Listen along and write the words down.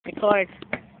towards.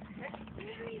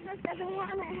 Doesn't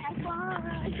want to have fun.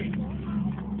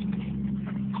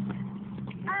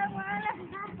 I want to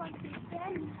have fun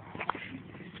today.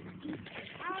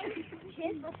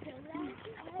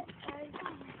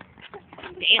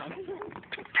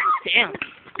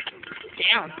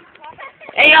 Damn.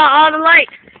 Hey, y'all, out of the light.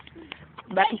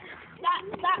 Back.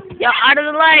 Y'all, out of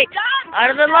the light. Out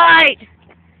of the light.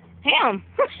 Damn.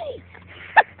 I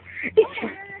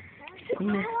want to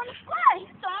play.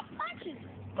 Stop punching.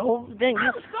 Oh, then you.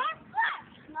 Stop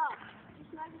punching. No,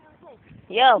 it's not even okay.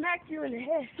 Yo. Smack you in the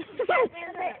head.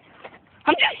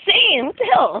 I'm just saying. What the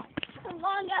hell? It's a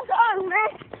long ass arm, man.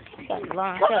 Got a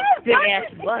long, big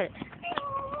ass butt.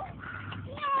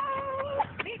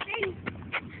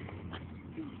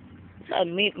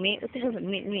 Meat. What the hell is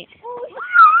meat?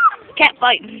 Cat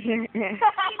fight.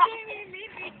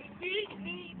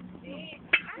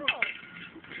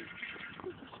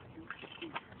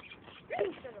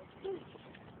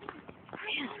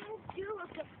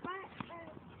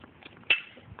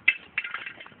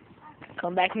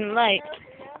 Come back in the light.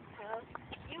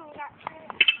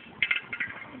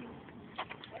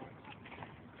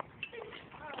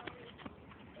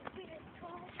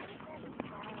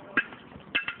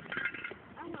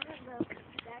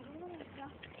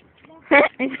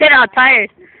 He's getting all tired.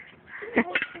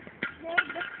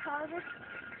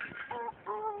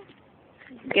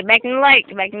 Get back in the light.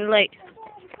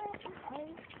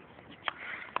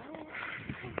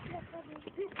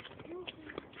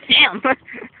 Damn.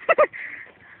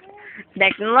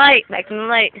 Back in the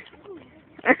light.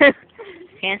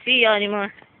 Can't see y'all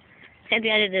anymore. Can't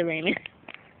be under the rain.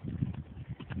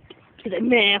 He's like,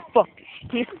 man, fuck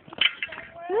this.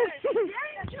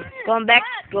 Going back.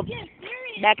 Go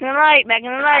back in the light.